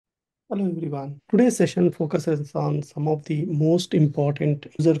Hello everyone. Today's session focuses on some of the most important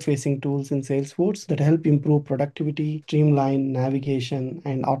user-facing tools in Salesforce that help improve productivity, streamline navigation,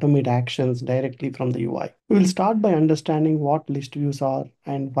 and automate actions directly from the UI. We will start by understanding what list views are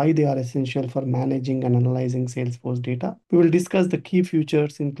and why they are essential for managing and analyzing Salesforce data. We will discuss the key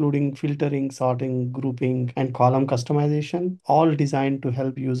features including filtering, sorting, grouping, and column customization, all designed to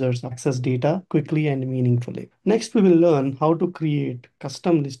help users access data quickly and meaningfully. Next, we will learn how to create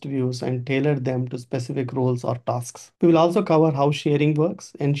custom list views and tailor them to specific roles or tasks. We will also cover how sharing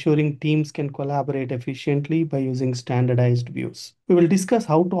works, ensuring teams can collaborate efficiently by using standardized views. We will discuss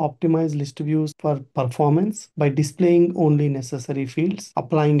how to optimize list views for performance by displaying only necessary fields,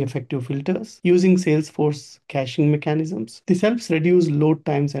 applying effective filters, using Salesforce caching mechanisms. This helps reduce load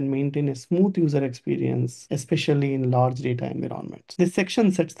times and maintain a smooth user experience, especially in large data environments. This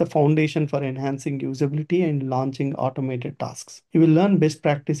section sets the foundation for enhancing usability and launching automated tasks. You will learn best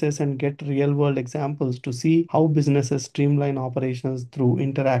practices and get real-world examples to see how businesses streamline operations through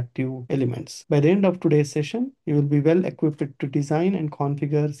interactive elements. By the end of today's session, you will be well equipped to design and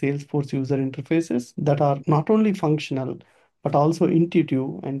configure Salesforce user interfaces that are not only functional but also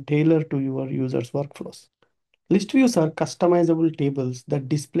intuitive and tailored to your users' workflows. List views are customizable tables that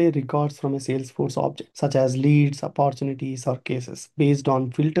display records from a Salesforce object, such as leads, opportunities, or cases, based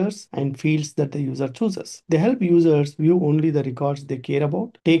on filters and fields that the user chooses. They help users view only the records they care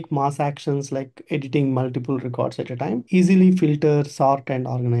about, take mass actions like editing multiple records at a time, easily filter, sort, and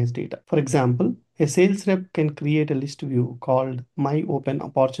organize data. For example, a sales rep can create a list view called My Open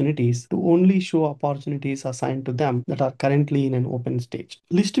Opportunities to only show opportunities assigned to them that are currently in an open stage.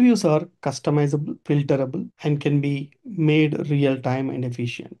 List views are customizable, filterable, and can be made real time and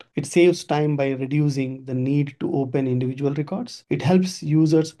efficient. It saves time by reducing the need to open individual records. It helps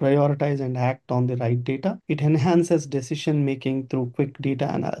users prioritize and act on the right data. It enhances decision making through quick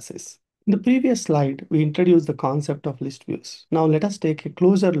data analysis. In the previous slide, we introduced the concept of list views. Now let us take a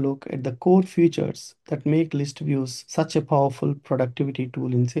closer look at the core features that make list views such a powerful productivity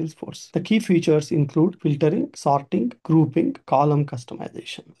tool in Salesforce. The key features include filtering, sorting, grouping, column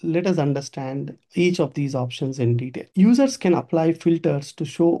customization. Let us understand each of these options in detail. Users can apply filters to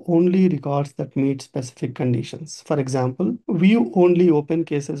show only records that meet specific conditions. For example, view only open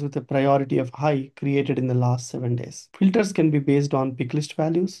cases with a priority of high created in the last 7 days. Filters can be based on pick list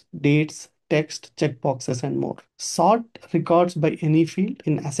values, dates, text, checkboxes, and more. Sort records by any field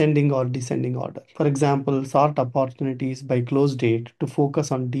in ascending or descending order. For example, sort opportunities by close date to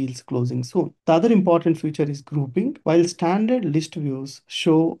focus on deals closing soon. The other important feature is grouping. While standard list views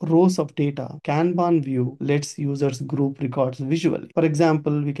show rows of data, Kanban view lets users group records visually. For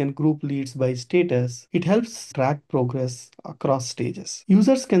example, we can group leads by status. It helps track progress across stages.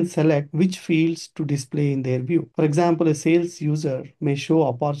 Users can select which fields to display in their view. For example, a sales user may show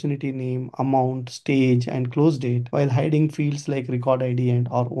opportunity name, amount, stage, and close date while hiding fields like record ID and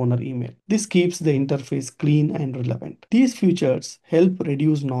or owner email. This keeps the interface clean and relevant. These features help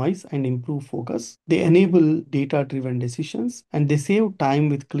reduce noise and improve focus. They enable data-driven decisions and they save time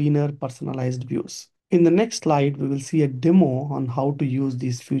with cleaner, personalized views. In the next slide, we will see a demo on how to use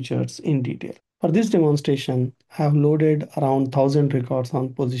these features in detail. For this demonstration, I have loaded around 1000 records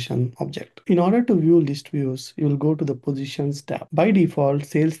on position object. In order to view list views, you will go to the positions tab. By default,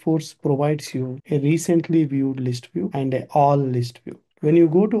 Salesforce provides you a recently viewed list view and a all list view. When you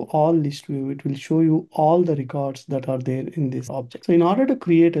go to all list view, it will show you all the records that are there in this object. So in order to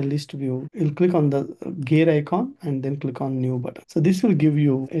create a list view, you'll click on the gear icon and then click on new button. So this will give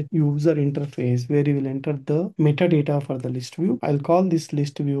you a user interface where you will enter the metadata for the list view. I'll call this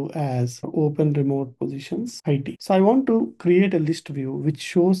list view as open remote positions IT. So I want to create a list view which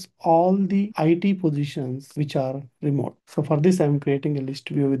shows all the IT positions which are remote. So for this, I'm creating a list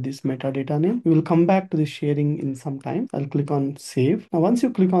view with this metadata name. We will come back to the sharing in some time. I'll click on save. Now, once you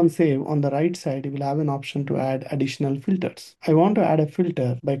click on save, on the right side, you will have an option to add additional filters. I want to add a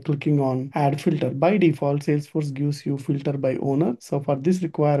filter by clicking on add filter. By default, Salesforce gives you filter by owner. So for this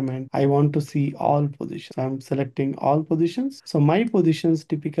requirement, I want to see all positions. I'm selecting all positions. So my positions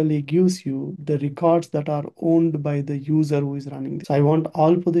typically gives you the records that are owned by the user who is running this. So I want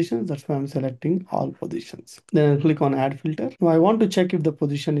all positions. That's why I'm selecting all positions. Then I'll click on add filter. Now I want to check if the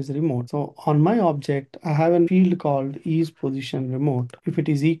position is remote. So on my object, I have a field called is position remote. If it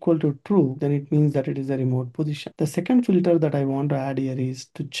is equal to true, then it means that it is a remote position. The second filter that I want to add here is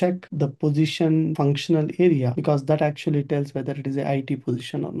to check the position functional area, because that actually tells whether it is a IT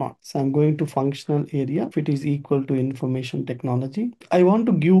position or not. So I'm going to functional area. If it is equal to information technology, I want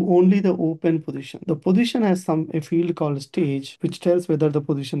to give only the open position. The position has a field called stage, which tells whether the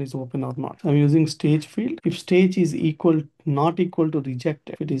position is open or not. I'm using stage field. If stage is equal not equal to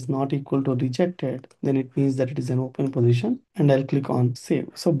rejected. If it is not equal to rejected, then it means that it is an open position, and I'll click on save.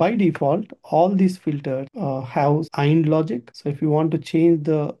 So by default, all these filters have AND logic. So if you want to change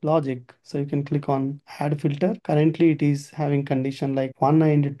the logic, so you can click on add filter. Currently it is having condition like 1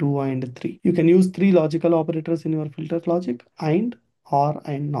 and 2 and 3. You can use three logical operators in your filter logic: AND, or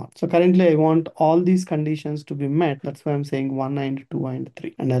and not. So currently I want all these conditions to be met. That's why I'm saying 1 and 2 and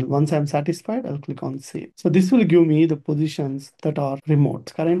 3. And once I'm satisfied, I'll click on save. So this will give me the positions that are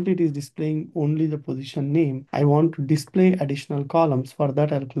remote. Currently it is displaying only the position name. I want to display additional columns. For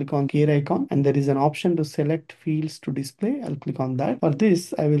that, I'll click on gear icon, and there is an option to select fields to display. I'll click on that. For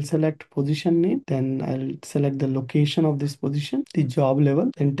this, I will select position name, then I'll select the location of this position, the job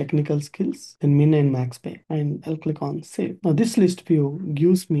level, then technical skills, then min and max pay, and I'll click on save. Now this list view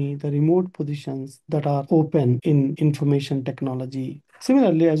gives me the remote positions that are open in information technology.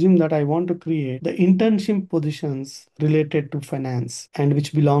 Similarly, assume that I want to create the internship positions related to finance and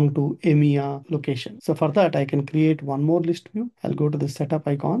which belong to EMEA location. So for that, I can create one more list view. I'll go to the setup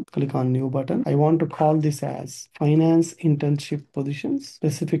icon, click on new button. I want to call this as finance internship positions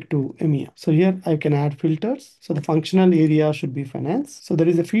specific to EMEA. So here I can add filters. So the functional area should be finance. So there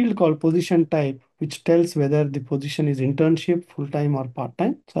is a field called position type, which tells whether the position is internship, full-time, or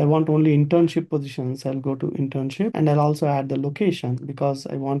part-time. So I want only internship positions. I'll go to internship, and I'll also add the location because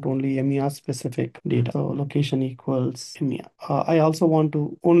I want only EMEA specific data. So location equals EMEA. I also want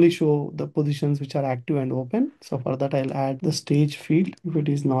to only show the positions which are active and open. So for that, I'll add the stage field if it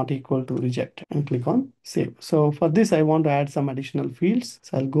is not equal to reject, and click on save. So for this, I want to add some additional fields.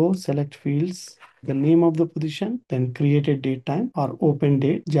 So I'll go select fields, the name of the position, then created date time or open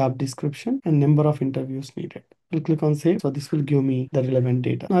date, job description, and number of interviews needed. I'll click on save. So this will give me the relevant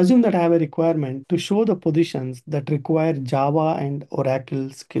data. Now assume that I have a requirement to show the positions that require Java and Oracle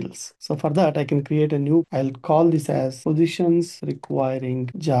skills. So for that, I can create a new, I'll call this as positions requiring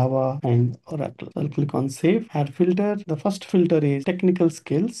Java and Oracle. I'll click on save, add filter. The first filter is technical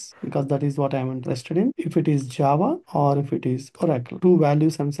skills because that is what I'm interested in. If it is Java or if it is Oracle, two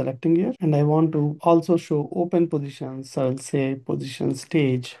values I'm selecting here, and I want to also show open positions. So I'll say position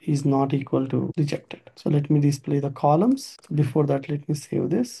stage is not equal to rejected. So let me display the columns. Before that, let me save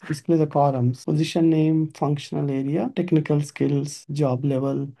this. Display the columns: position name, functional area, technical skills, job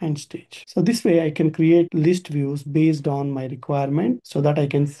level, and stage. So this way I can create list views based on my requirement so that I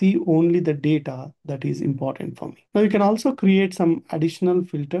can see only the data that is important for me. Now you can also create some additional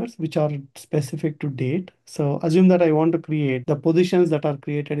filters which are specific to date. So assume that I want to create the positions that are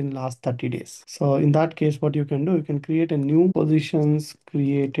created in last 30 days. So in that case, what you can do, you can create a new positions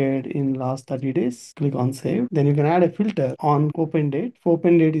created in last 30 days. Click on save. Then you can add a filter on open date.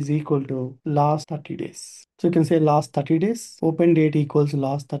 Open date is equal to last 30 days. So you can say last 30 days, open date equals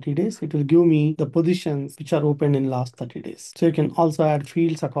last 30 days. It will give me the positions which are open in last 30 days. So you can also add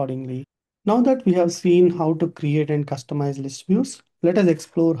fields accordingly. Now that we have seen how to create and customize list views, let us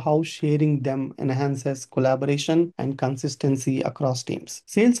explore how sharing them enhances collaboration and consistency across teams.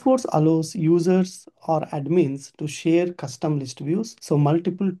 Salesforce allows users or admins to share custom list views so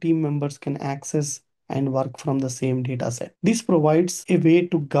multiple team members can access and work from the same data set. This provides a way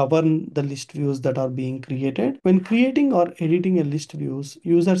to govern the list views that are being created. When creating or editing a list views,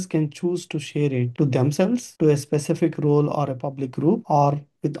 users can choose to share it to themselves, to a specific role or a public group, or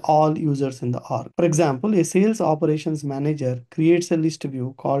with all users in the org. For example, a sales operations manager creates a list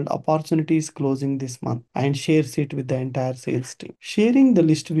view called opportunities closing this month and shares it with the entire sales team. Sharing the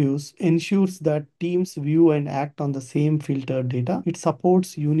list views ensures that teams view and act on the same filtered data. It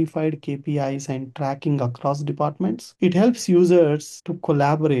supports unified KPIs and tracking across departments. It helps users to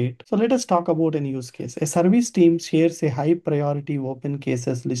collaborate. So let us talk about an use case. A service team shares a high priority open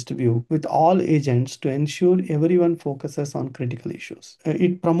cases list view with all agents to ensure everyone focuses on critical issues.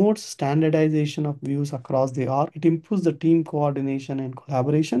 It promotes standardization of views across the org. It improves the team coordination and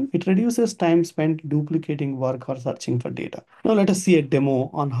collaboration. It reduces time spent duplicating work or searching for data. Now let us see a demo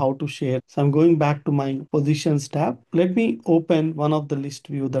on how to share. So I'm going back to my positions tab. Let me open one of the list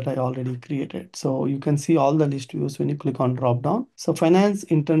view that I already created. So you can see all the list views when you click on drop down. So finance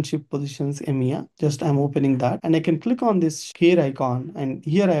internship positions EMEA. Just I'm opening that, and I can click on this share icon, and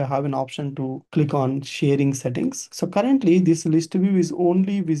here I have an option to click on sharing settings. So currently this list view is only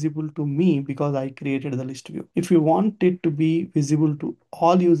visible to me because I created the list view. If you want it to be visible to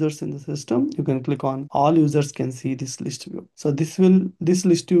all users in the system, you can click on all users can see this list view. So this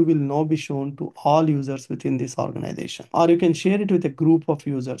list view will now be shown to all users within this organization. Or you can share it with a group of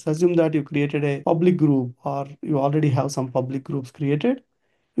users. Assume that you created a public group or you already have some public groups created.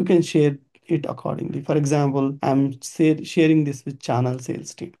 You can share it accordingly. For example, I'm sharing this with channel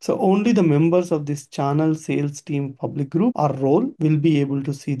sales team. So only the members of this channel sales team public group or role will be able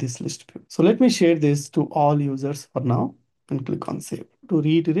to see this list view. So let me share this to all users for now and click on save. To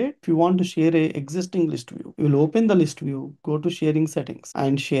reiterate, if you want to share a existing list view, you will open the list view, go to sharing settings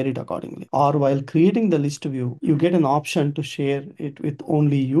and share it accordingly. Or while creating the list view, you get an option to share it with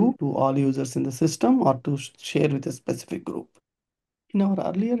only you to all users in the system or to share with a specific group. In our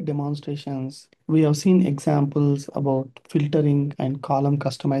earlier demonstrations, we have seen examples about filtering and column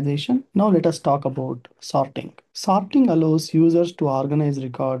customization. Now let us talk about sorting. Sorting allows users to organize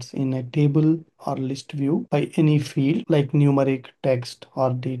records in a table or list view by any field like numeric, text,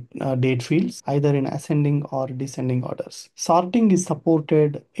 or date fields, either in ascending or descending orders. Sorting is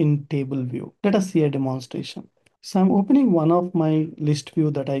supported in table view. Let us see a demonstration. So I'm opening one of my list view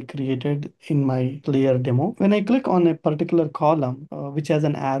that I created in my player demo. When I click on a particular column, which has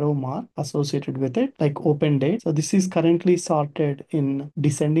an arrow mark associated with it, like open date. So this is currently sorted in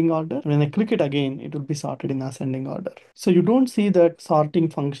descending order. When I click it again, it will be sorted in ascending order. So you don't see that sorting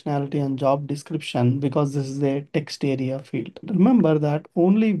functionality on job description because this is a text area field. Remember that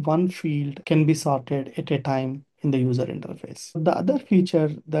only one field can be sorted at a time in the user interface. The other feature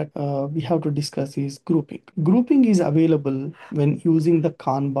that we have to discuss is grouping. Grouping is available when using the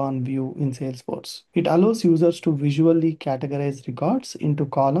Kanban view in Salesforce. It allows users to visually categorize records into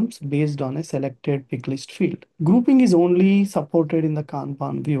columns based on a selected pick list field. Grouping is only supported in the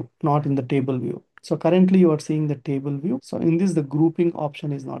Kanban view, not in the table view. So currently you are seeing the table view. So in this, the grouping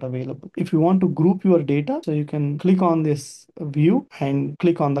option is not available. If you want to group your data, so you can click on this view and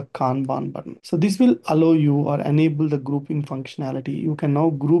click on the Kanban button. So this will allow you or enable the grouping functionality. You can now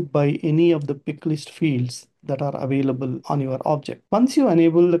group by any of the pick list fields that are available on your object. Once you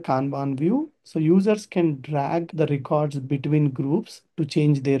enable the Kanban view, so users can drag the records between groups to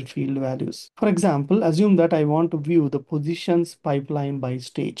change their field values. For example, assume that I want to view the positions pipeline by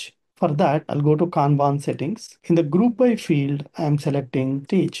stage. For that, I'll go to Kanban settings. In the group by field, I'm selecting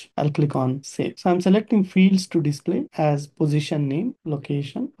stage. I'll click on save. So I'm selecting fields to display as position name,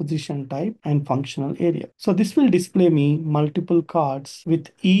 location, position type, and functional area. So this will display me multiple cards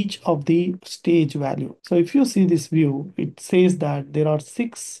with each of the stage value. So if you see this view, it says that there are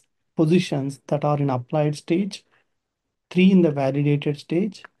 6 positions that are in applied stage, 3 in the validated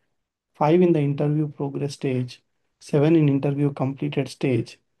stage, 5 in the interview progress stage, 7 in interview completed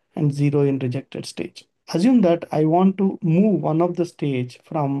stage, and 0 in rejected stage. Assume that I want to move one of the stage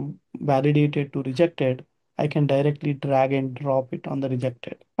from validated to rejected. I can directly drag and drop it on the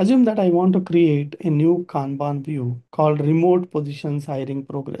rejected. Assume that I want to create a new Kanban view called remote positions hiring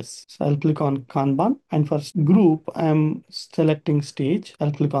progress. So I'll click on Kanban, and for group, I'm selecting stage.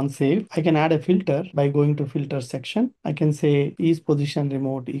 I'll click on save. I can add a filter by going to filter section. I can say is position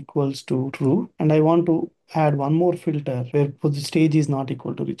remote equals to true, and I want to add one more filter where stage is not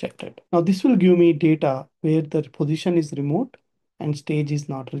equal to rejected. Now this will give me data where the position is remote and stage is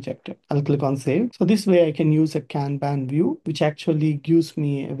not rejected. I'll click on save. So this way I can use a Kanban view, which actually gives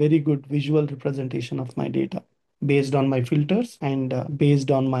me a very good visual representation of my data based on my filters and based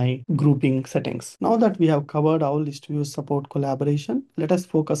on my grouping settings. Now that we have covered how list views support collaboration, let us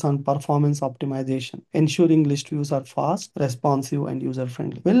focus on performance optimization, ensuring list views are fast, responsive, and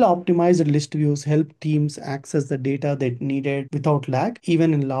user-friendly. Well-optimized list views help teams access the data they needed without lag,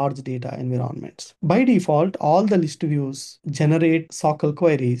 even in large data environments. By default, all the list views generate SOQL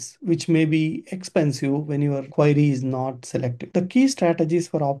queries, which may be expensive when your query is not selected. The key strategies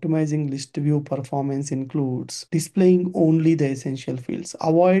for optimizing list view performance includes displaying only the essential fields.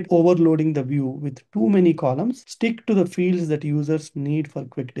 Avoid overloading the view with too many columns. Stick to the fields that users need for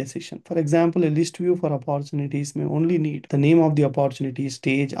quick decision. For example, a list view for opportunities may only need the name of the opportunity,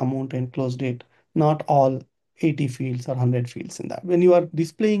 stage, amount, and close date, not all 80 fields or 100 fields in that. When you are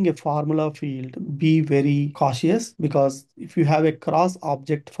displaying a formula field, be very cautious, because if you have a cross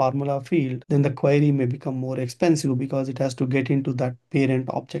object formula field, then the query may become more expensive because it has to get into that parent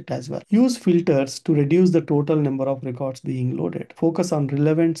object as well. Use filters to reduce the total number of records being loaded. Focus on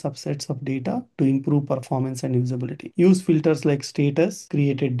relevant subsets of data to improve performance and usability. Use filters like status,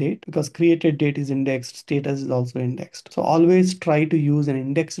 created date, because created date is indexed, status is also indexed. So always try to use an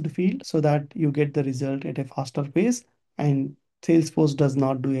indexed field so that you get the result at a faster pace, and Salesforce does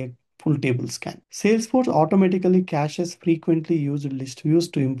not do a full table scan. Salesforce automatically caches frequently used list views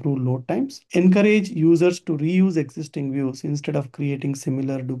to improve load times. Encourage users to reuse existing views instead of creating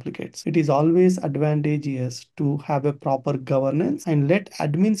similar duplicates. It is always advantageous to have a proper governance and let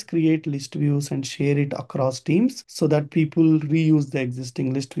admins create list views and share it across teams so that people reuse the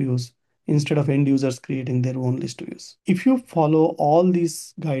existing list views instead of end users creating their own list views. If you follow all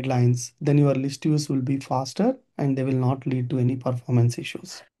these guidelines, then your list views will be faster and they will not lead to any performance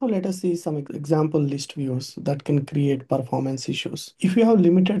issues. Now let us see some example list views that can create performance issues. If you have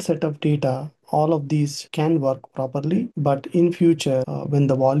limited set of data, all of these can work properly, but in future, when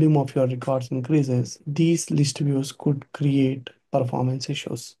the volume of your records increases, these list views could create performance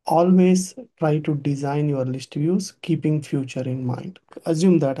issues. Always try to design your list views keeping future in mind.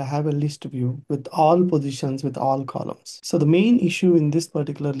 Assume that I have a list view with all positions with all columns. So the main issue in this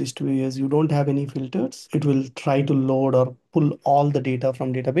particular list view is you don't have any filters. It will try to load or pull all the data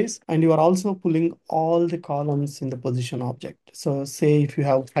from database, and you are also pulling all the columns in the position object. So say if you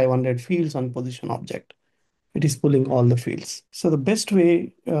have 500 fields on position object, it is pulling all the fields. So the best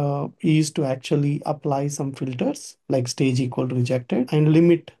way is to actually apply some filters like stage equal rejected and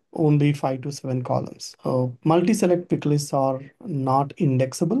limit only 5 to 7 columns. Multi-select pick lists are not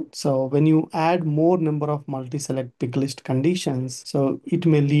indexable. So when you add more number of multi-select pick list conditions, so it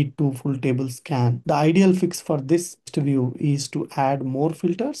may lead to full table scan. The ideal fix for this view is to add more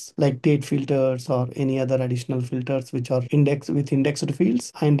filters like date filters or any other additional filters which are indexed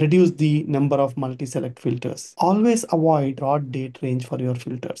fields, and reduce the number of multi-select filters. Always avoid broad date range for your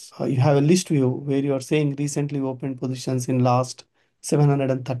filters. You have a list view where you are saying recently opened positions in last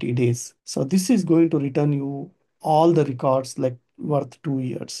 730 days. So this is going to return you all the records like worth 2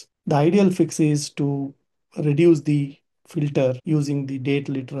 years. The ideal fix is to reduce the filter using the date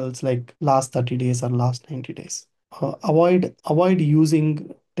literals like last 30 days or last 90 days. Avoid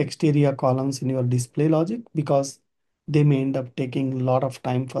using text area columns in your display logic because they may end up taking a lot of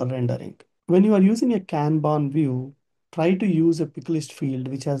time for rendering. When you are using a Kanban view, try to use a pick list field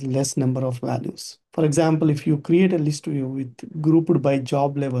which has less number of values. For example, if you create a list view with grouped by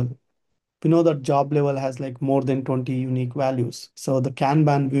job level, we know that job level has like more than 20 unique values. So the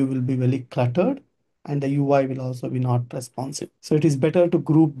Kanban view will be very cluttered and the UI will also be not responsive. So it is better to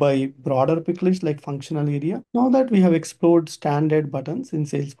group by broader pick list like functional area. Now that we have explored standard buttons in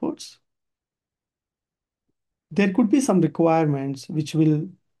Salesforce, there could be some requirements which will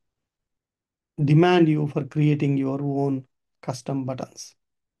demand you for creating your own custom buttons,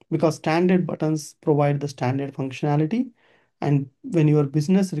 because standard buttons provide the standard functionality, and when your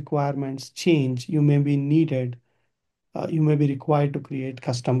business requirements change, you may be required to create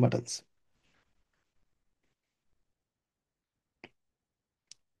custom buttons.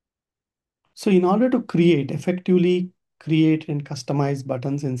 So in order to effectively create and customize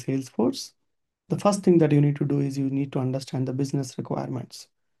buttons in Salesforce, the first thing that you need to do is you need to understand the business requirements.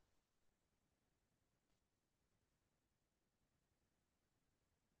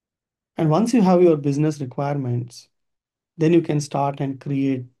 And once you have your business requirements, then you can start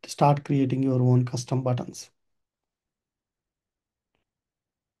creating your own custom buttons.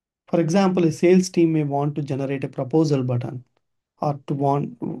 For example, a sales team may want to generate a proposal button, or to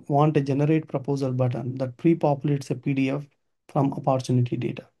want a generate proposal button that pre-populates a PDF from opportunity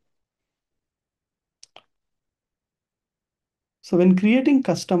data. So when creating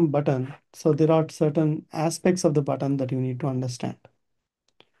custom button, so there are certain aspects of the button that you need to understand.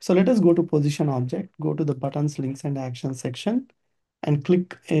 So let us go to position object, go to the buttons, links and actions section, and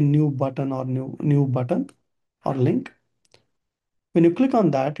click a new button or new button or link. When you click on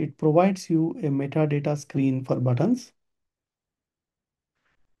that, it provides you a metadata screen for buttons.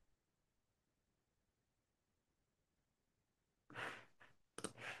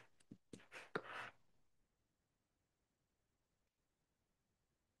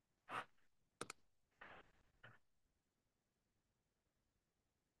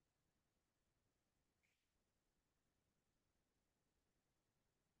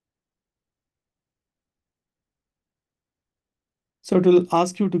 So it will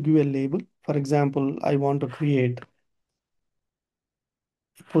ask you to give a label. For example, I want to create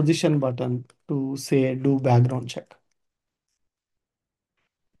a position button to say do background check.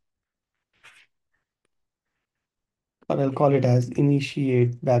 Or I'll call it as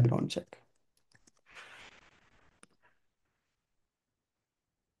initiate background check.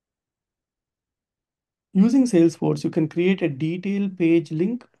 Using Salesforce, you can create a detail page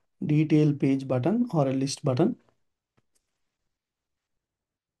link, detail page button, or a list button.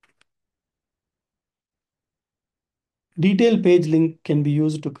 Detail page link can be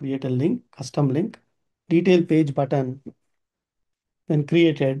used to create a link, custom link. Detail page button, when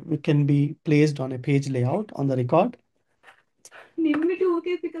created, it can be placed on a page layout on the record.